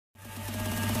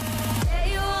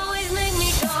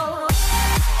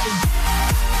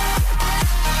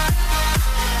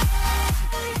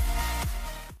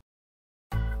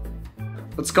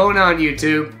What's going on,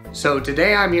 YouTube? So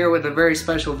today I'm here with a very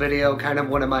special video, kind of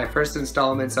one of my first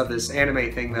installments of this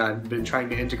anime thing that I've been trying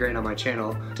to integrate on my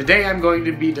channel. Today I'm going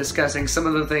to be discussing some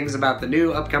of the things about the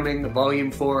new upcoming Volume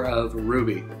 4 of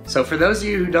RWBY. So for those of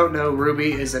you who don't know,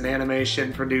 RWBY is an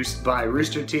animation produced by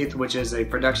Rooster Teeth, which is a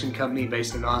production company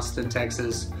based in Austin,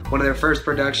 Texas. One of their first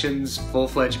productions,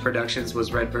 full-fledged productions,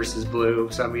 was Red vs. Blue.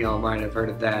 Some of y'all might have heard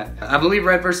of that. I believe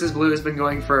Red vs. Blue has been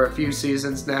going for a few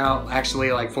seasons now,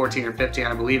 actually like 14 or 15.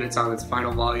 I believe it's on its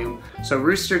final volume. So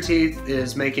Rooster Teeth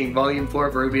is making Volume 4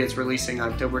 of RWBY. It's releasing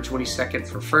October 22nd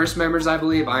for first members, I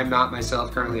believe. I'm not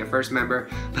myself currently a first member,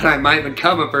 but I might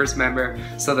become a first member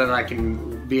so that I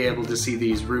can be able to see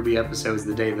these RWBY episodes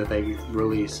the day that they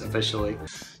release officially.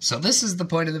 So this is the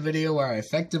point of the video where I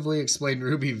effectively explained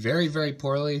RWBY very, very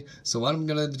poorly. So what I'm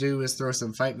gonna do is throw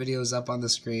some fight videos up on the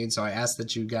screen, so I ask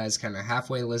that you guys kind of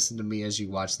halfway listen to me as you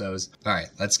watch those. Alright,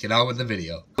 let's get on with the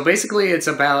video. So basically it's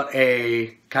about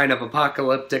a kind of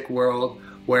apocalyptic world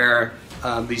where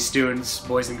these students,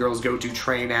 boys and girls, go to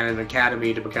train at an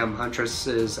academy to become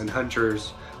huntresses and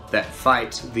hunters that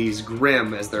fight these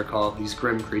Grimm, as they're called, these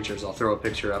Grimm creatures. I'll throw a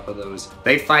picture up of those.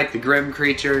 They fight the Grimm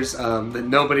creatures.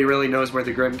 Nobody really knows where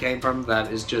the Grimm came from.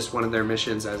 That is just one of their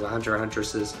missions as a hunter or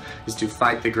huntresses, is to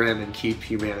fight the Grimm and keep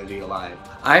humanity alive.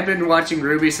 I've been watching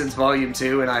RWBY since Volume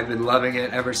 2, and I've been loving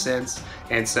it ever since,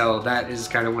 and so that is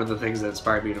kind of one of the things that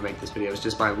inspired me to make this video, is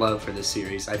just my love for this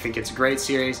series. I think it's a great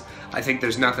series. I think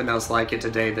there's nothing else like it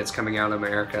today that's coming out in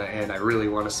America, and I really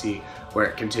want to see where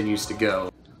it continues to go.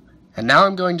 And now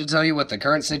I'm going to tell you what the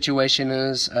current situation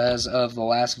is as of the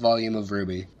last volume of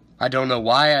RWBY. I don't know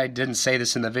why I didn't say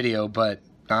this in the video, but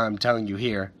I'm telling you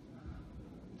here.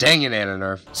 Dang it,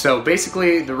 AniNerf. So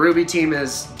basically, the RWBY team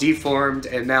is deformed,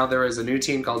 and now there is a new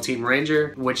team called Team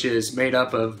Ranger, which is made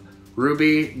up of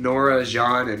RWBY, Nora,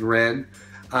 Jean, and Ren.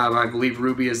 I believe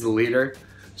RWBY is the leader.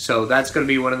 So that's going to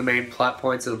be one of the main plot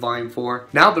points of Volume 4.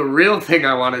 Now the real thing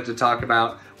I wanted to talk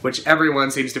about, which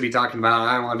everyone seems to be talking about,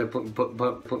 I wanted to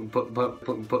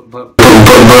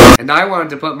and I wanted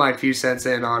to put my few cents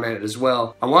in on it as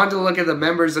well. I wanted to look at the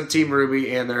members of Team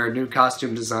RWBY and their new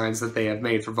costume designs that they have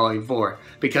made for Volume 4,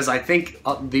 because I think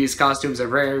these costumes are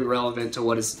very relevant to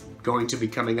what is going to be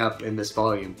coming up in this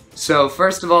volume. So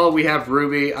first of all, we have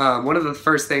RWBY. One of the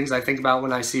first things I think about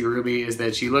when I see RWBY is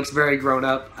that she looks very grown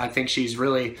up. I think she's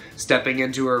really stepping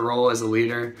into her role as a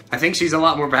leader. I think she's a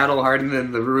lot more battle hardened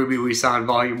than the RWBY we saw in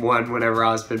Volume 1 whenever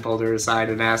Ozpin pulled her aside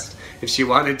and asked if she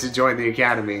wanted to join the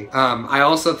academy. I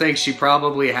also think she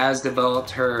probably has developed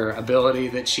her ability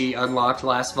that she unlocked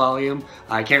last volume.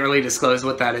 I can't really disclose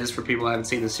what that is for people who haven't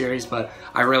seen the series, but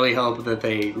I really hope that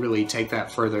they really take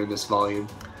that further in this volume.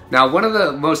 Now, one of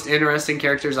the most interesting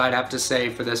characters I'd have to say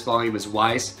for this volume is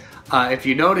Weiss. If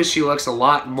you notice, she looks a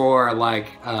lot more like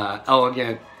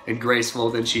elegant and graceful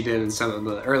than she did in some of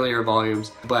the earlier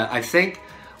volumes. But I think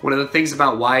one of the things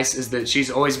about Weiss is that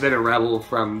she's always been a rebel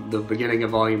from the beginning of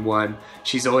Volume 1.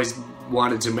 She's always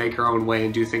wanted to make her own way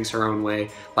and do things her own way.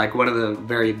 Like, one of the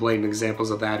very blatant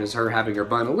examples of that is her having her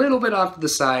bun a little bit off to the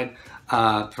side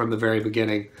from the very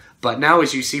beginning. But now,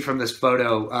 as you see from this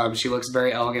photo, she looks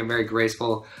very elegant, very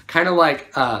graceful, kind of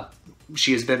like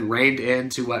she has been reined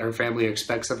into what her family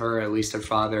expects of her, at least her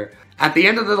father. At the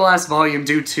end of the last volume,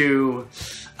 due to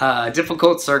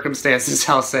difficult circumstances,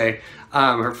 I'll say,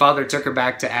 her father took her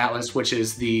back to Atlas, which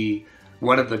is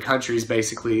one of the countries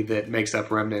basically that makes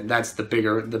up Remnant. That's the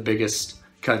biggest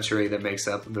country that makes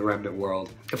up the Remnant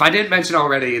world. If I didn't mention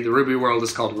already, the RWBY world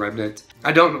is called Remnant.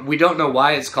 We don't know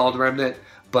why it's called Remnant,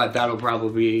 but that'll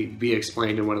probably be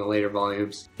explained in one of the later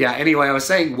volumes. Yeah, anyway, I was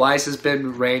saying Weiss has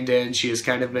been reined in. She has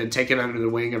kind of been taken under the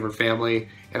wing of her family,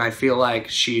 and I feel like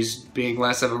she's being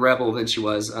less of a rebel than she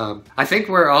was. I think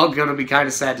we're all going to be kind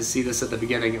of sad to see this at the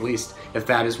beginning, at least if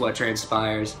that is what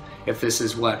transpires. If this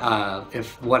is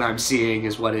if what I'm seeing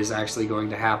is what is actually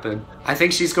going to happen. I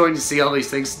think she's going to see all these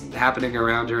things happening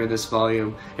around her in this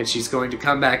volume, and she's going to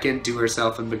come back into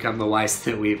herself and become the Weiss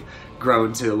that we've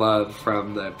grown to love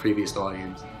from the previous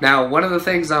volumes. Now, one of the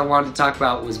things I wanted to talk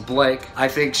about was Blake. I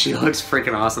think she looks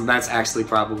freaking awesome. That's actually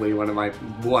probably one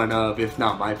of, if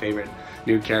not my favorite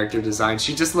new character design.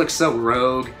 She just looks so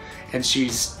rogue, and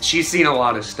she's seen a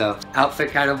lot of stuff. Outfit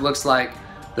kind of looks like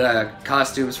the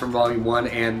costumes from Volume 1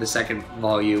 and the second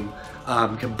volume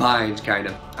combined, kind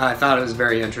of. I thought it was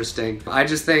very interesting. I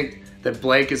just think that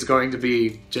Blake is going to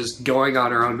be just going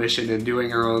on her own mission and doing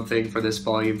her own thing for this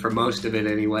volume, for most of it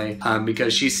anyway,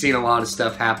 because she's seen a lot of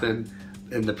stuff happen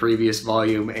in the previous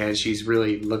volume, and she's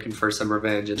really looking for some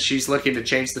revenge. And she's looking to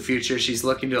change the future. She's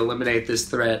looking to eliminate this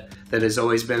threat that has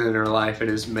always been in her life and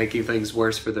is making things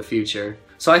worse for the future.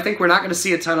 So I think we're not going to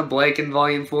see a ton of Blake in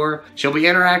Volume 4. She'll be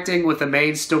interacting with the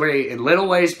main story in little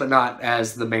ways, but not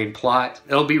as the main plot.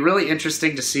 It'll be really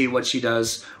interesting to see what she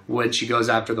does when she goes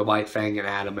after the White Fang and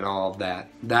Adam and all of that.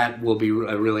 That will be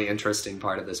a really interesting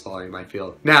part of this volume, I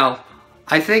feel. Now,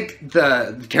 I think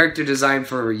the character design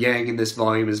for Yang in this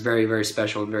volume is very, very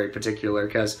special and very particular,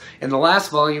 because in the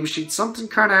last volume, something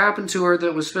kind of happened to her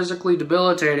that was physically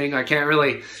debilitating. I can't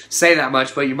really say that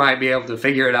much, but you might be able to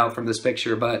figure it out from this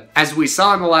picture. But as we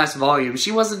saw in the last volume,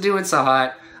 she wasn't doing so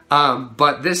hot.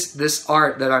 But this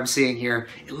art that I'm seeing here,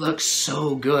 it looks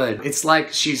so good. It's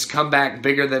like she's come back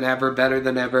bigger than ever, better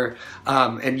than ever,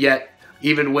 and yet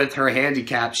even with her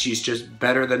handicap, she's just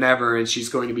better than ever, and she's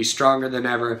going to be stronger than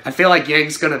ever. I feel like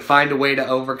Yang's going to find a way to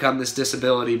overcome this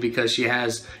disability, because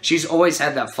she's always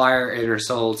had that fire in her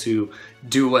soul to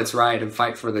do what's right and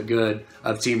fight for the good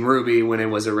of Team RWBY when it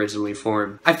was originally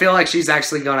formed. I feel like she's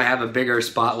actually going to have a bigger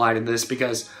spotlight in this,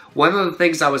 because one of the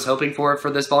things I was hoping for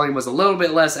this volume was a little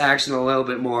bit less action, a little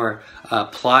bit more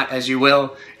plot, as you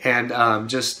will, and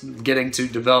just getting to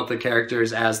develop the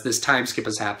characters as this time skip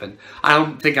has happened. I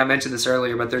don't think I mentioned this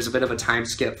earlier, but there's a bit of a time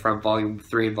skip from Volume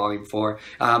 3 and Volume 4.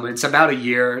 It's about a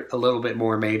year, a little bit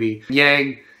more maybe.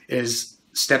 Yang is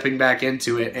stepping back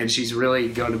into it, and she's really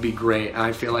going to be great.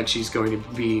 I feel like she's going to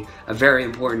be a very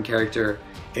important character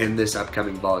in this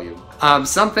upcoming volume.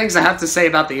 Some things I have to say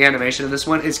about the animation of this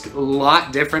one is a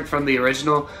lot different from the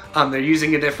original. They're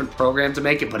using a different program to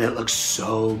make it, but it looks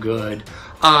so good.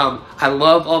 I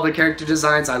love all the character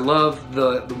designs. I love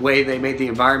the way they made the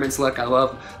environments look. I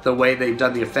love the way they've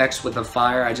done the effects with the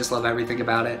fire. I just love everything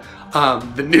about it.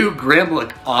 The new Grim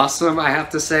look awesome, I have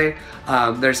to say.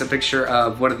 There's a picture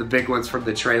of one of the big ones from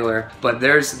the trailer, but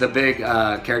there's the big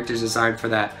character design for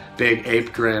that big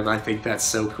ape Grim. I think that's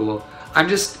so cool. I'm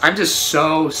just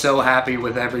so happy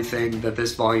with everything that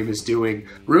this volume is doing.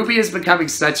 RWBY is becoming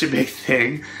such a big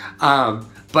thing,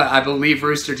 but I believe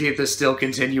Rooster Teeth is still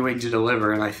continuing to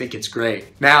deliver, and I think it's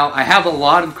great. Now, I have a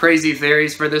lot of crazy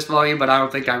theories for this volume, but I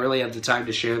don't think I really have the time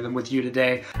to share them with you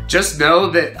today. Just know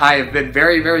that I have been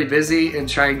very, very busy in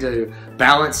trying to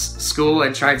balance school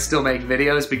and try and still make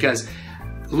videos, because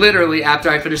literally after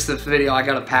I finish this video, I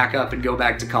gotta pack up and go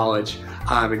back to college.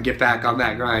 And get back on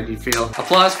that grind, you feel.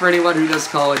 Applause for anyone who does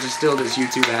college and still does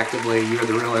YouTube actively. You're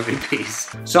the real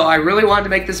MVPs. So I really wanted to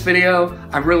make this video.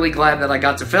 I'm really glad that I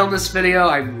got to film this video.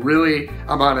 I'm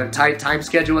on a tight time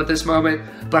schedule at this moment,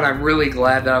 but I'm really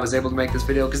glad that I was able to make this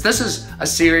video, because this is a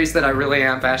series that I really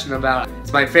am passionate about.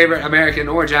 It's my favorite American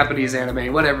or Japanese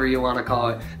anime, whatever you want to call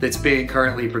it, that's being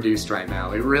currently produced right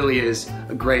now. It really is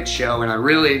a great show, and I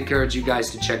really encourage you guys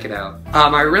to check it out.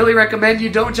 I really recommend you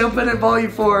don't jump in at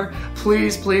Volume 4.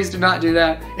 Please do not do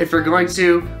that. If you're going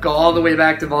to, go all the way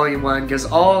back to Volume 1, because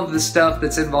all of the stuff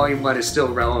that's in Volume 1 is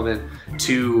still relevant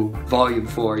to Volume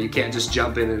 4. You can't just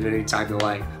jump in at any time you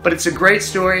like. But it's a great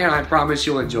story, and I promise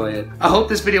you'll enjoy it. I hope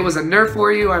this video was a nerf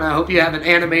for you, and I hope you have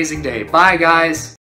an amazing day. Bye, guys!